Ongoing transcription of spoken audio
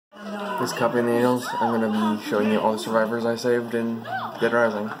This Copy and Nails, I'm going to be showing you all the survivors I saved in Dead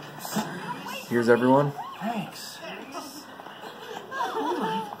Rising. Here's everyone. Thanks.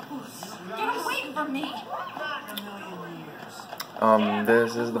 Get away from me!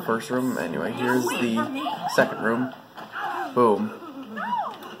 This is the first room. Anyway, here's the second room. Boom.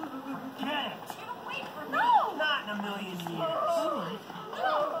 Not in a million years.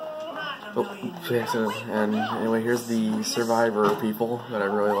 Oh, yes, and anyway, here's the survivor people that I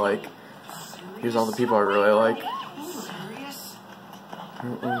really like. Here's all the people I really like.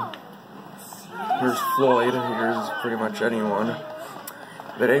 Here's Floyd, here's pretty much anyone.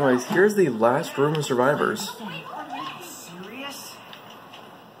 But anyways, here's the last room of survivors. Serious?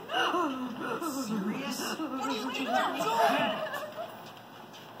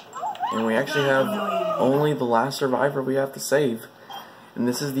 And we actually have only the last survivor we have to save. And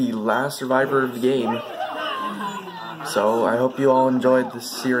this is the last survivor of the game. So I hope you all enjoyed this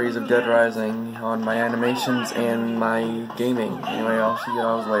series of Dead Rising on my animations and my gaming. Anyway, I'll see you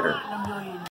all later.